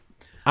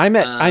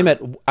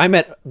I'm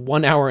at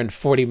 1 hour and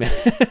 40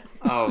 minutes.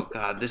 Oh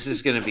God, this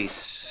is going to be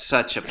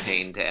such a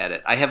pain to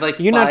edit. I have like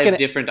You're not 5 gonna-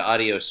 different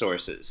audio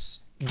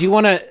sources. Do you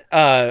want to?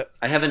 I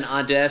have an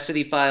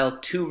Audacity file,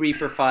 2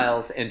 Reaper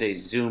files, and a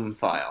Zoom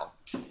file.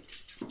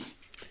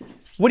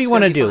 What do you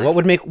want to do? fine.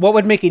 What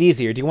would make it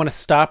easier? Do you want to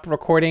stop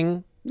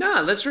recording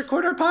No, let's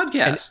record our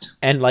podcast.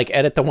 and like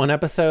edit the one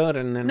episode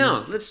and then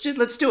No, let's do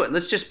it.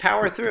 Let's just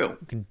power through.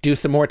 do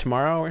some more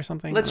tomorrow or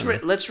something? Let's I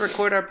don't know. let's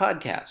record our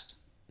podcast.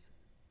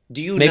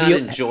 Do you Maybe not you-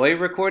 enjoy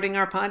recording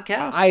our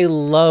podcast? I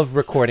love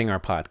recording our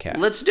podcast.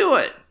 Let's do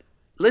it.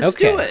 Let's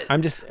okay. do it.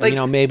 I'm just Like-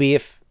 maybe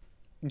if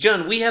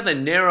John, we have a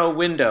narrow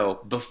window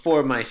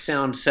before my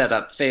sound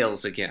setup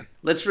fails again.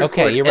 Let's record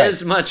Okay, you're right.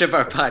 as much of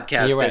our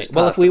podcast you're right. as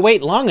possible. Well, if we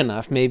wait long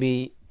enough,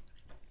 maybe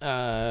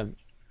You're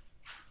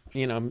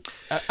you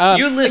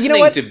listening know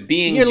what? to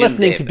Being You're Jim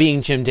listening to Davis.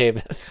 Being Jim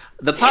Davis.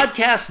 The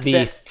podcast The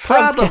that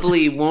podcast-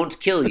 probably won't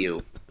kill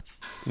you.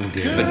 But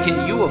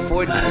can you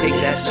afford to take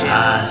that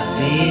chance?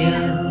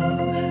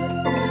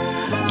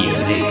 You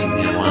make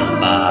me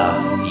want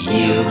bath.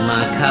 Yield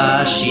my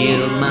car,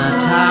 shield my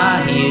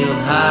tie, heel,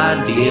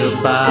 high deal,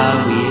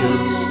 bar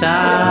wheel,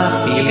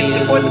 stop. You can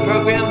support the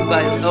program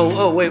by...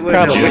 wait,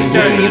 Probably. no, we're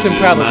starting. You can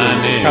probably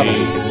take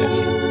that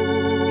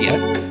chance.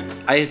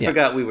 Yeah. I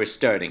forgot we were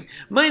starting.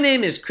 My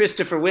name is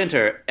Christopher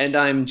Winter, and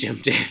I'm Jim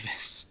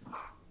Davis.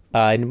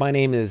 And my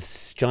name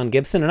is John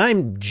Gibson, and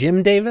I'm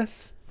Jim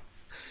Davis.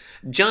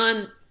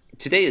 John,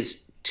 today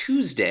is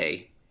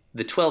Tuesday,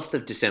 the 12th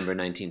of December,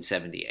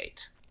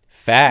 1978.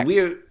 Fact.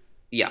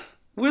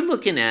 We're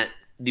looking at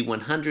the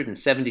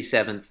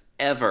 177th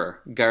ever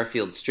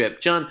Garfield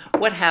strip. John,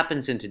 what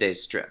happens in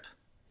today's strip?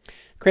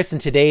 Chris, in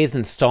today's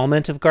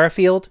installment of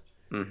Garfield,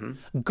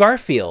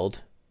 Garfield,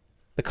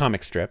 the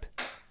comic strip,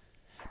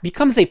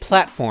 becomes a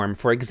platform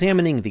for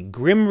examining the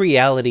grim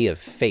reality of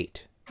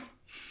fate.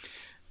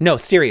 No,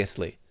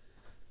 seriously.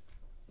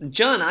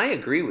 John, I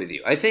agree with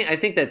you. I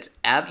think that's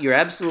you're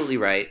absolutely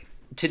right.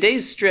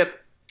 Today's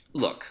strip,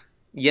 look,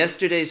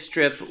 yesterday's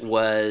strip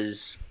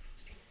was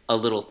a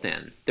little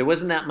thin. There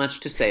wasn't that much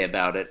to say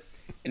about it.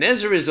 And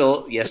as a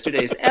result,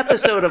 yesterday's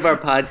episode of our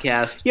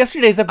podcast,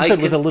 Yesterday's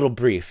episode was a little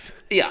brief.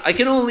 I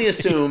can only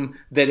assume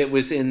that it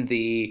was in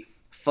the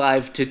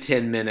 5 to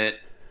 10 minute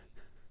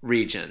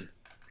region.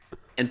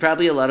 And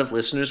probably a lot of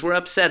listeners were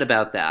upset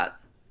about that.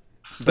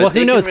 But Well, they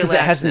who can knows, because it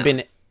relax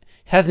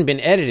hasn't been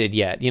edited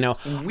yet. You know,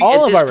 at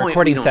all of this our point,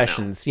 recording we don't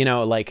sessions, you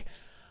know, like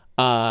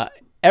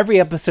every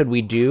episode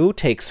we do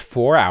takes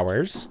 4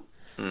 hours.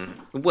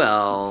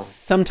 Well,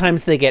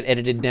 Sometimes they get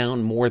edited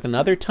down more than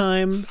other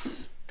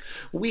times.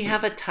 we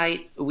have a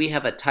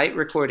tight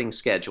recording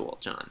schedule,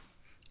 John.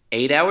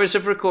 8 hours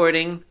of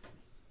recording,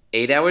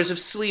 8 hours of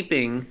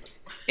sleeping,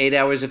 8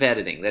 hours of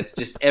editing. That's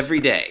just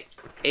every day.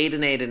 8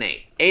 and 8 and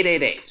 8. 8,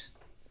 8, 8.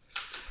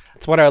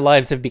 It's what our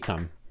lives have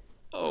become.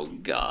 Oh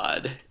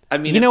God! I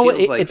mean, You know, it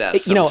feels like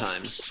that you know,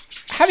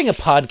 sometimes. Having a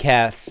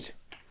podcast,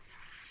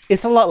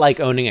 it's a lot like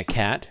owning a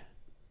cat.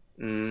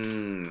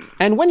 Mm.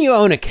 And when you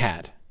own a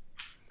cat,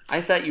 I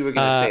thought you were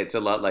going to say it's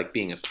a lot like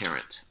being a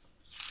parent.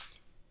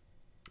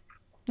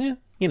 yeah,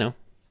 you know,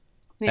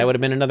 that would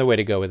have been another way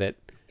to go with it.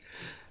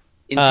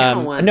 In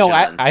panel one, No,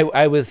 John,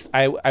 I was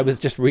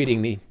just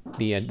reading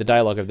the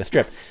dialogue of the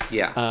strip.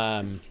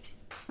 yeah.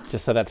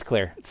 Just so that's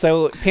clear.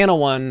 So panel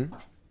one,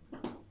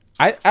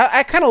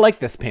 I kind of like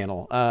this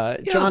panel.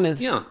 John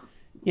is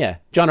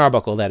John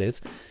Arbuckle, that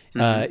is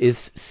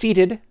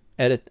seated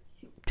at a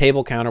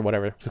table, counter,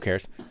 whatever. Who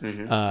cares?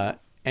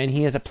 And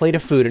he has a plate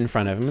of food in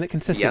front of him that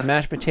consists of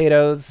mashed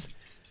potatoes,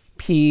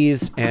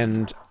 peas,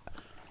 and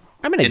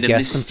I'm going to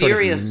guess some sort of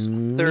mysterious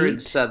third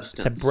meat.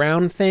 substance. It's a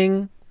brown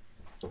thing.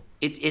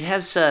 It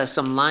has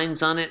some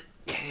lines on it.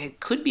 It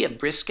could be a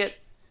brisket.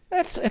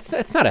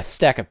 It's not a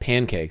stack of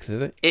pancakes,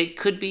 is it? It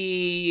could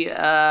be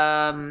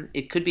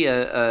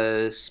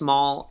a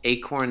small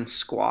acorn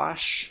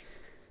squash.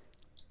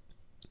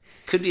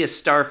 Could be a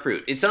star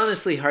fruit. It's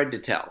honestly hard to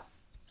tell.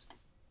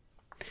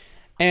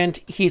 And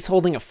he's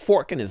holding a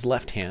fork in his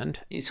left hand.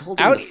 He's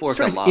holding the fork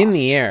sort of aloft. in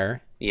the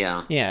air.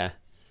 Yeah. Yeah.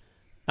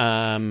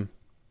 And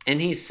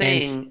he's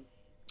saying,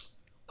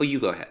 "Oh, you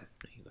go ahead.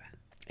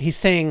 He's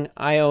saying,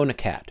 "I own a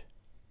cat."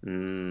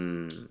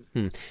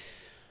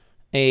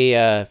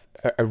 A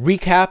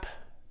recap,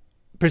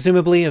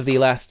 presumably, of the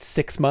last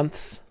 6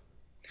 months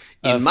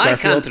In of my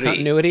Garfield country,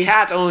 continuity.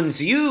 cat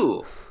owns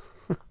you."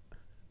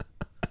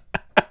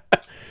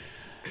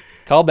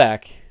 Call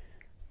back.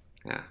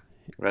 Yeah,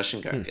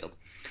 Russian Garfield.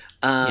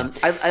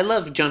 I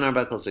love John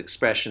Arbuckle's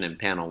expression in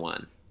panel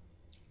one.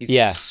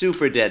 He's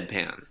super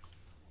deadpan.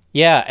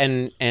 Yeah,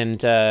 and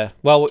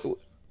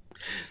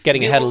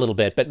getting ahead a little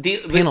bit, but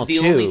panel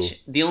two.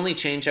 The only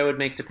change I would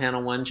make to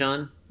panel one,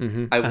 John,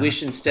 I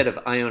wish instead of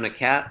 "I own a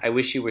cat," I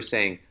wish you were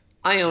saying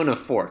 "I own a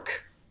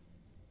fork."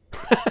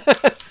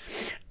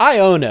 I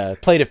own a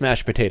plate of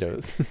mashed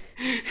potatoes.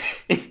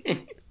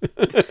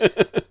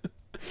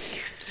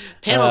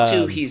 Panel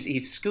two,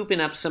 he's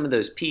scooping up some of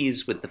those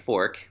peas with the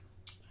fork.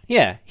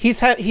 Yeah, he's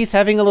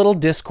having a little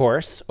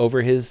discourse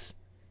over his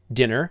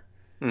dinner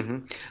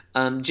Jim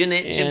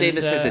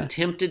Davis has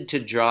attempted to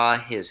draw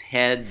his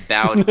head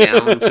bowed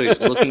down, so he's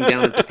looking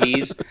down at the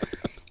peas,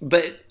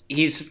 but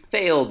he's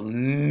failed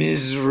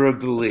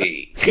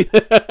miserably.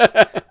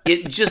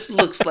 It just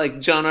looks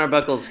like John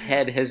Arbuckle's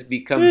head has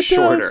become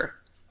shorter.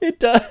 It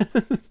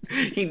does.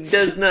 He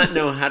does not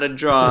know how to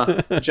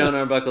draw John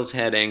Arbuckle's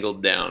head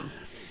angled down.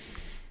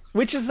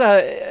 Which is,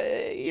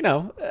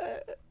 it's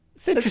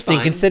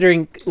interesting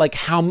considering like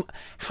how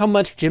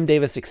much Jim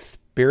Davis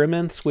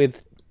experiments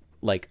with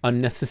like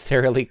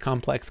unnecessarily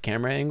complex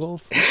camera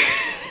angles.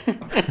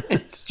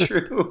 It's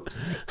true.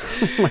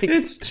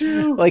 It's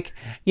true. Like,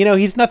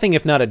 he's nothing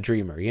if not a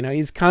dreamer.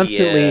 He's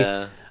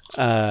constantly,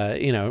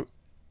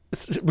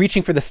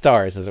 reaching for the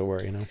stars, as it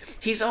were.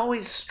 He's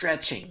always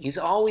stretching. He's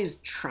always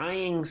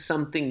trying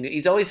something.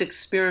 He's always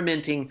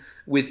experimenting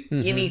with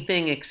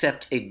anything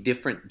except a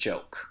different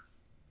joke.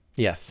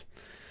 Yes.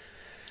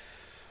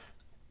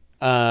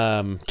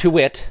 To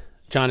wit,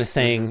 John is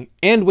saying,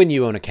 and when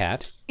you own a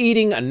cat,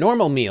 eating a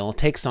normal meal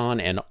takes on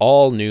an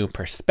all-new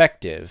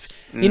perspective.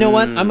 You know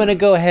what? I'm going to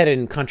go ahead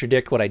and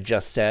contradict what I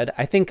just said.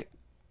 I think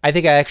I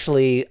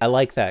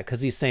like that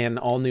because he's saying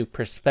all-new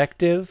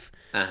perspective.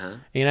 Uh-huh.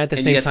 At the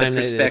same time,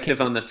 the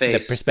perspective on the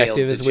face. The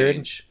perspective is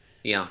weird.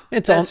 Yeah,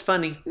 that's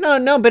funny.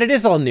 No, but it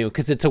is all new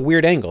because it's a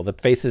weird angle. The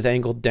face is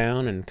angled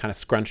down and kind of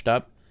scrunched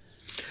up.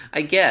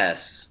 I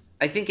guess.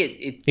 I think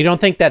it. You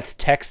don't think that's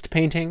text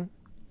painting?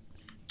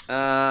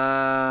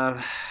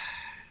 No.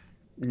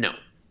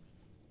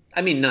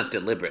 I mean, not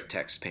deliberate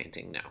text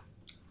painting,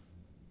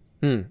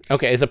 no.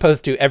 Okay, as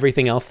opposed to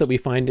everything else that we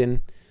find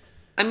in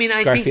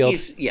Garfield,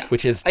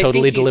 which is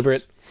totally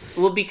deliberate.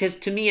 Well, because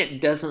to me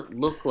it doesn't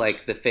look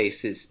like the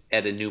face is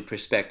at a new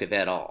perspective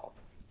at all.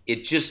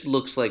 It just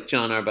looks like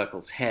John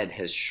Arbuckle's head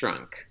has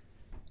shrunk.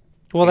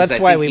 Well, that's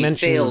why we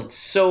mentioned... he failed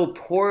so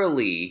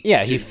poorly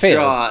to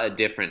draw a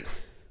different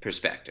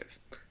perspective.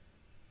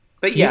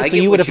 But yeah, so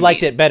you would have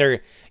liked it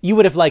better. You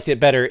would have liked it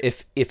better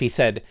if he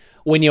said,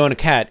 when you own a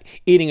cat,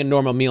 eating a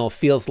normal meal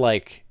feels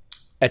like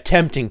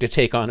attempting to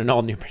take on an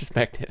all-new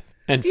perspective.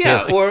 And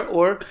failing.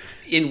 or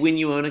in when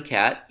you own a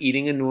cat,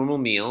 eating a normal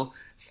meal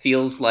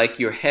feels like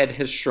your head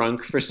has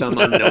shrunk for some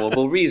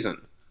unknowable reason.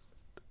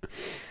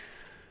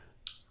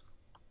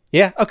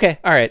 Yeah, okay,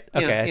 all right.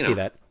 Okay, I see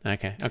that.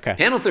 Okay.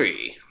 Panel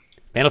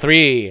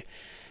 3.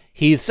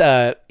 He's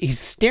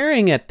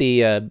staring at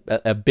the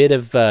a bit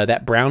of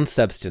that brown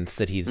substance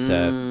that he's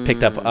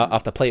picked up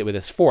off the plate with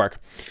his fork,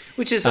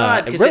 which is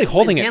odd because really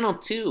holding in panel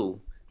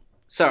 2.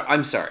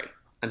 I'm sorry,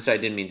 I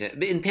didn't mean to.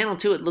 But in panel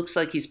 2, it looks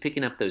like he's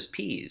picking up those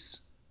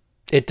peas.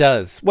 It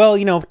does.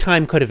 Well,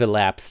 time could have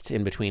elapsed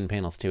in between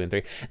panels 2 and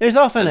 3. There's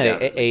often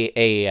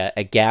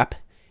a gap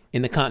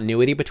in the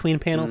continuity between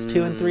panels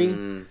 2 and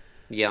 3.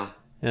 Yeah.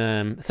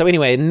 So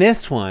anyway, in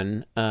this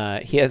one,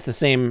 he has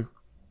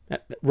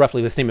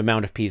roughly the same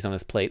amount of peas on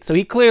his plate. So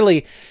he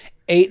clearly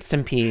ate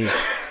some peas,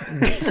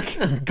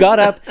 got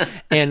up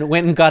and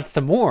went and got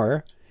some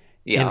more,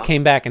 and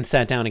came back and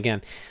sat down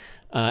again.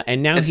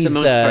 And now he's the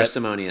most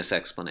parsimonious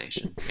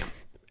explanation. Yeah.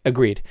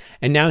 Agreed.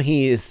 And now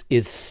he is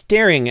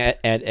staring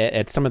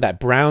at some of that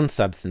brown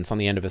substance on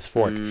the end of his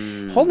fork,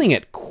 holding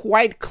it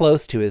quite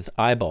close to his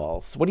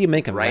eyeballs. What do you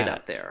make of that? Right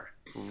up there.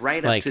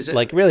 Right up to his...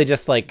 Like really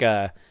just like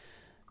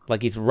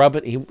he's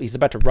he's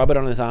about to rub it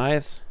on his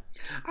eyes.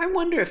 I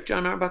wonder if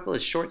John Arbuckle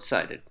is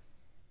short-sighted.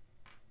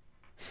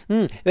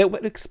 That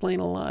would explain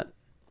a lot.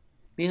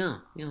 Yeah.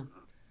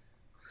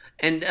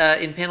 And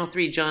in panel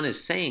 3,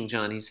 he's saying,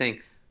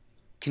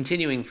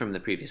 continuing from the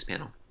previous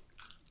panel,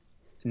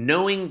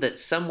 knowing that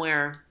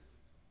somewhere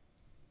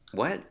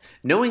in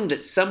there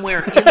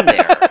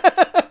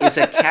is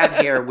a cat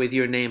hair with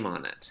your name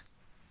on it.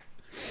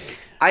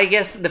 I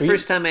guess the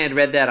first time I had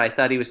read that, I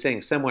thought he was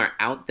saying somewhere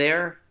out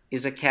there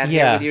is a cat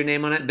hair with your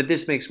name on it, but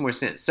this makes more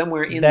sense.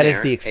 Somewhere in there, that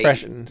is the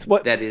expression.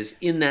 That is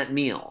in that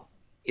meal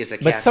is a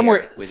cat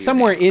hair with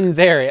somewhere your name in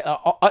there,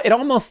 it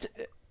almost.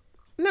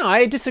 No,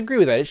 I disagree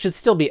with that. It should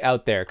still be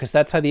out there because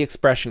that's how the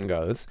expression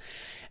goes,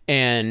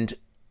 and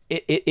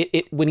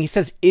it when he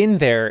says in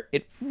there,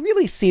 it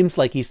really seems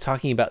like he's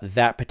talking about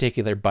that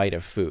particular bite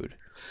of food.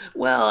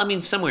 Well, I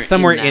mean,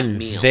 somewhere in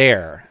meal.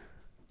 There.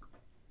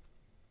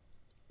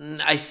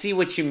 I see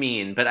what you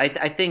mean, but I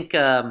think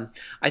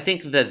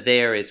the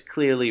there is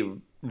clearly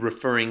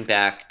referring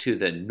back to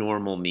the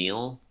normal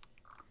meal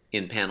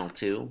in panel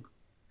 2.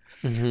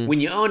 Mm-hmm. When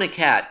you own a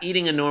cat,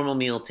 eating a normal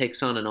meal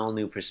takes on an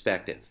all-new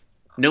perspective,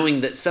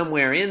 knowing that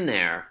somewhere in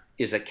there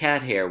is a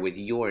cat hair with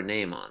your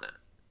name on it.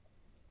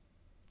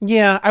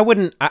 Yeah, I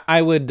wouldn't.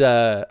 I would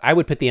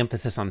put the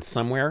emphasis on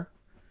somewhere,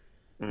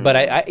 but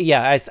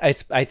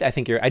I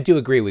think I do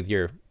agree with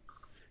your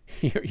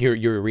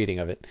reading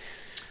of it.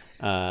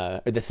 Or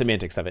the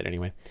semantics of it,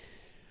 anyway.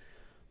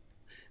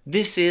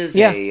 This is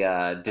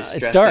a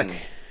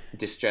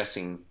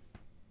distressing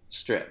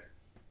strip.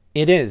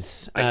 It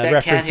is. Like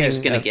that cat hair is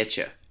going to get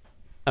you.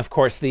 Of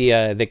course,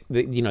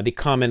 the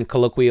common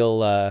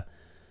colloquial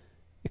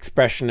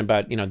expression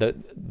about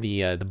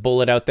the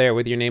bullet out there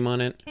with your name on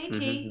it.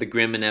 The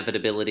grim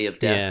inevitability of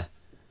death.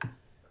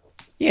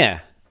 Yeah.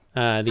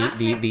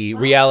 the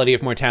reality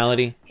of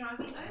mortality.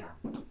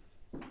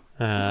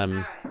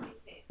 Yeah,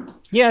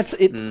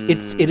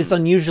 it is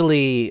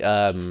unusually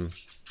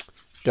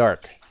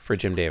dark for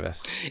Jim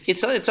Davis.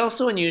 It's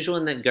also unusual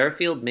in that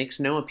Garfield makes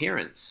no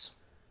appearance.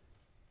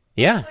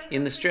 Yeah,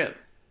 in the strip.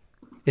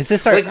 Is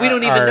this we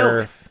don't even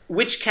know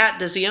which cat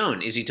does he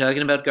own? Is he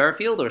talking about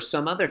Garfield or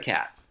some other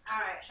cat? All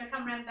right, should I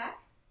come right back?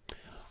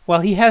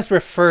 Well, he has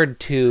referred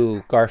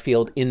to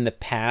Garfield in the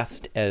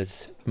past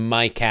as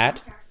my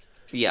cat.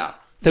 Yeah.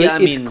 So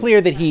it's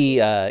clear that he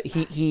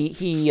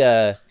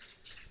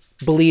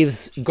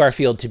believes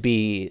Garfield to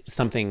be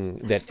something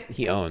that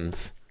he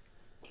owns.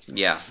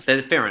 Yeah,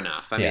 fair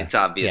enough. I mean, it's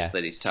obvious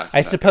that he's talking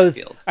about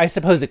Garfield. I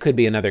suppose it could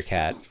be another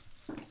cat.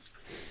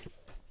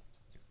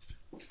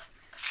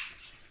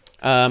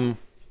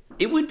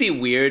 It would be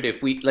weird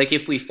if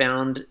we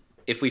found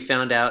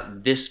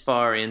out this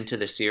far into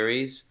the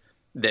series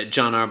that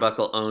Jon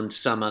Arbuckle owned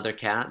some other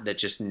cat that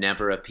just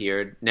never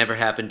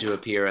happened to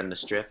appear on the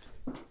strip.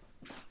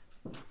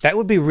 That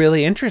would be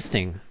really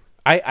interesting.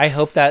 I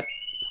hope that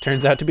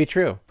turns out to be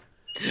true.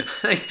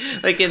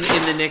 like in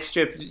the next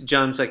strip,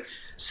 John's like,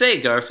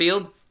 "Say,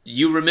 Garfield,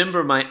 you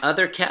remember my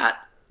other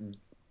cat,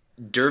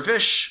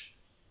 Dervish?"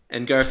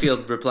 And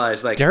Garfield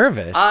replies like,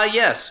 "Dervish? Ah,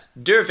 yes,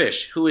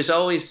 Dervish, who is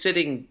always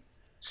sitting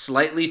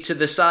slightly to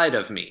the side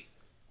of me."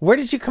 Where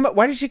did you come up?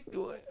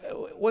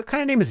 What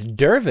kind of name is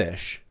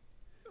Dervish?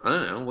 I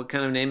don't know. What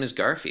kind of name is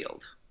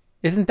Garfield?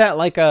 Isn't that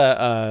like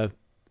a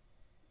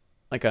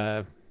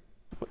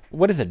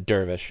what is a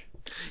dervish?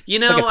 You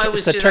know, like I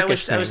was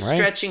thing,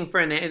 stretching for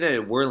a name. The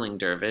whirling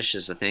dervish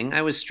is a thing.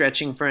 I was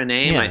stretching for a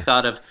name. Yeah. I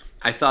thought of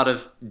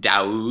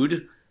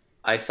Daoud.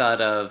 I thought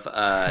of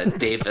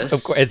Davis.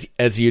 Of course,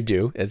 as you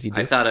do. I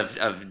thought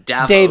of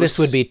Davos. Davis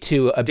would be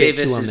a bit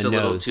Davis too on is the a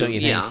little nose, too, don't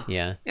you think?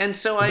 Yeah. And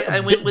so I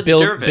went with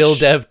Dervish. Bill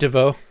Dev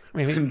DeVoe.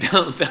 Maybe.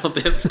 Bell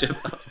Biv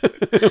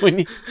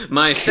DeVoe.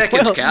 My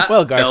second cat,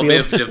 Bell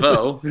Biv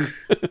DeVoe.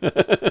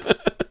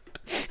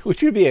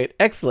 Which would be an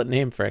excellent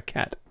name for a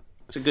cat.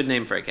 It's a good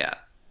name for a cat.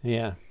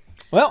 Yeah.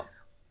 Well,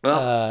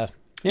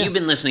 You've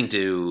been listening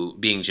to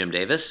Being Jim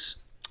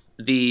Davis,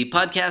 the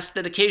podcast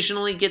that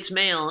occasionally gets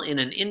mail in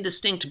an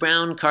indistinct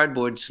brown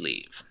cardboard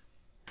sleeve.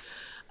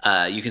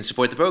 You can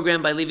support the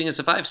program by leaving us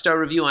a 5-star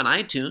review on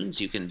iTunes.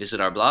 You can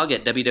visit our blog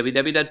at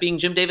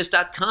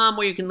www.beingjimdavis.com,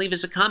 where you can leave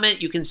us a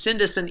comment. You can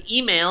send us an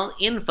email,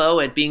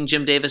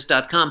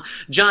 info@beingjimdavis.com.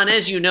 John,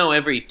 as you know,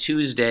 every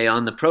Tuesday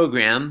on the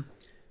program,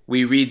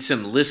 we read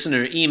some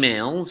listener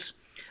emails.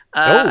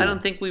 I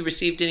don't think we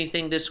received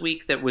anything this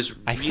week that was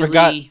really... I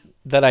forgot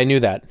that I knew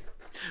that.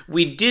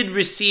 We did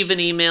receive an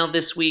email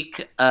this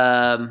week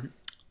from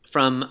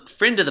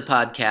friend of the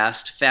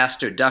podcast,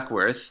 Faster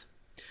Duckworth,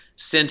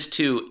 sent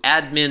to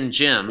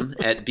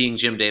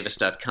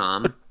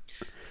adminjim@beingjimdavis.com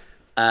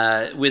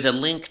with a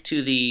link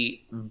to the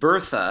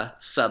Bertha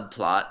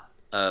subplot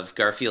of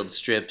Garfield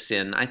strips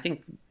in, I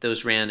think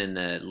those ran in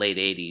the late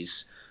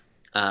 80s,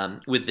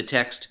 with the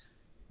text,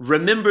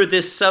 "Remember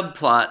this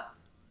subplot?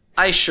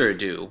 I sure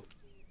do.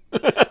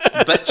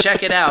 But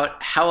check it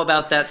out. How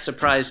about that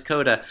surprise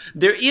coda?"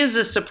 There is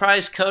a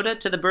surprise coda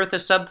to the Bertha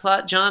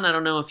subplot, John. I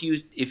don't know if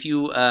you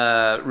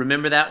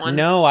remember that one.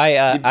 No,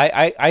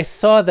 I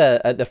saw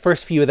the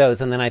first few of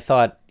those, and then I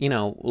thought,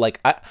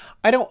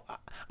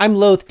 I'm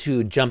loath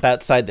to jump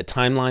outside the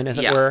timeline, as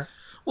it were.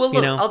 Well,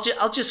 look,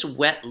 I'll just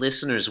wet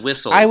listeners'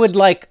 whistles. I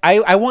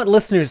want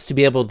listeners to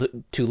be able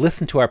to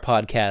listen to our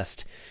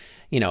podcast,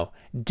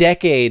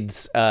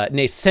 decades,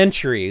 nay,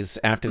 centuries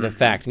after the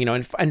fact,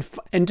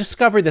 and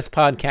discover this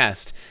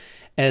podcast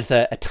as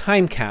a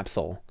time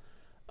capsule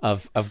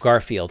of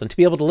Garfield, and to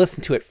be able to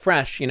listen to it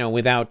fresh,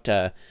 without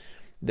the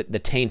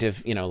taint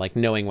of,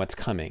 knowing what's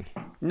coming.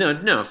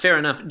 No, fair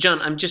enough.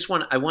 John, I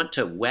want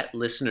to wet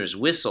listeners'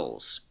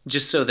 whistles,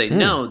 just so they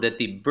know that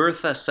the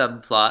Bertha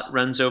subplot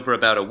runs over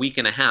about a week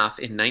and a half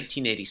in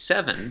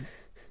 1987.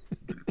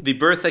 The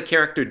Bertha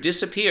character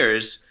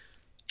disappears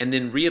and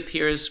then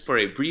reappears for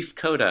a brief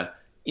coda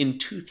in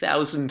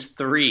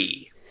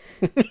 2003.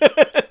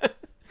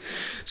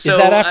 So, is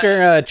that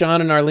after John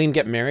and Arlene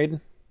get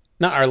married?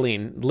 Not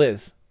Arlene,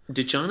 Liz.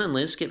 Did John and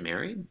Liz get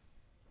married?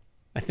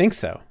 I think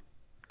so.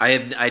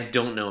 I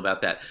don't know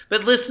about that.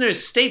 But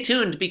listeners, stay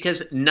tuned,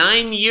 because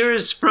 9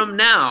 years from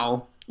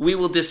now, we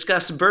will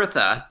discuss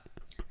Bertha.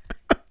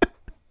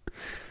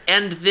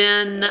 And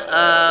then,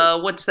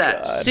 what's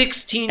that? God.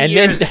 16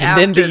 years after that.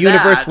 And then the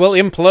universe will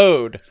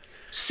implode.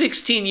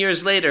 16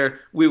 years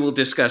later, we will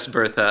discuss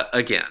Bertha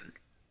again.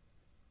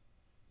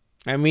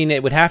 I mean,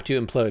 it would have to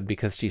implode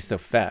because she's so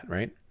fat,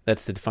 right?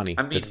 That's the funny.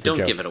 I mean,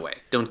 don't give it away.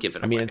 Don't give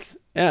it away.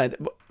 I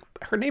mean,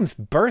 her name's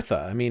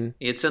Bertha. I mean,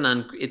 it's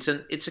a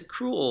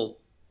cruel.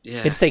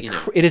 Yeah,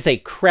 it is a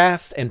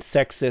crass and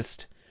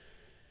sexist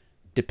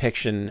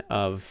depiction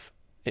of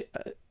an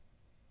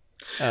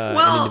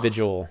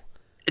individual.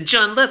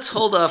 John, let's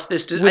hold off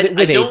this. With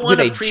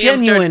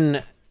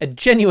a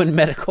genuine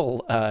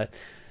medical,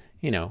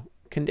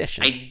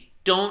 condition. I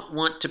don't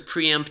want to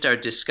preempt our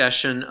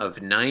discussion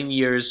of 9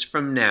 years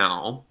from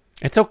now.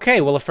 It's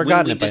okay. We'll have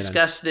forgotten it by then. We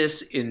discuss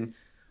this in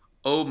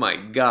oh my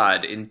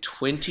God, in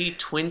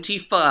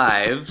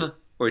 2025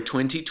 or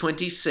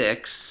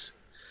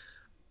 2026,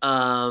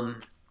 I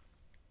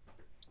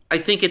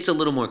think it's a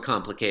little more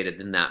complicated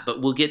than that, but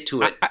we'll get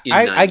to it in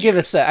 9 I give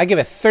years. I give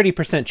a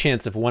 30%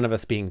 chance of one of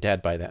us being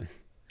dead by then.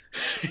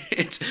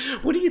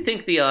 What do you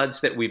think the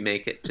odds that we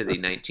make it to the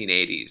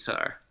 1980s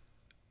are?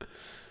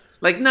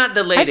 Like, not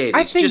the late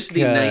 80s, think, just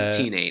the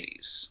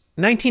 1980s.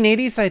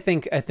 1980s, I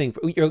think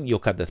you'll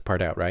cut this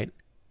part out, right?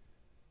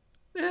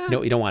 Yeah.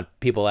 No, you don't want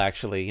people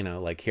actually,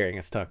 like hearing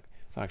us talk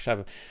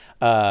shop.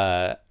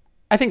 I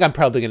think I'm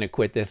probably going to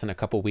quit this in a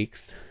couple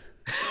weeks.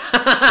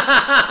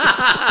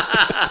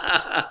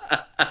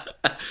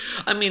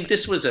 I mean,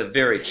 this was a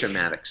very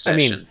traumatic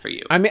session for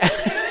you. I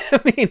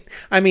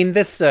mean,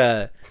 this.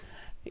 No,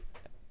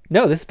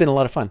 this has been a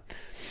lot of fun.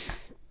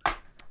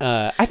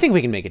 I think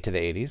we can make it to the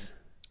 80s.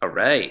 All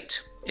right.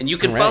 And you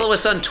can follow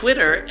us on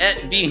Twitter at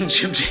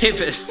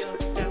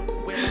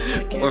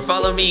 @BeingJimDavis. Or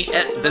follow me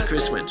at The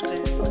Chris Winter.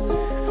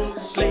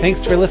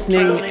 Thanks for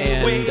listening,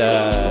 and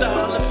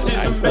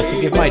I'm supposed to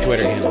give my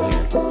Twitter handle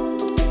here.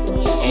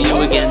 See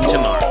you again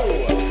tomorrow.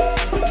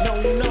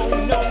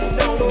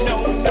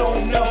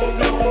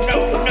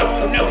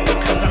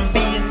 Because I'm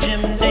being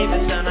Jim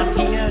Davis, and I'm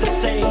here to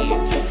say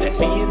that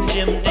being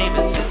Jim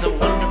Davis is a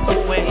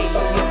wonderful way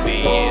to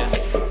be.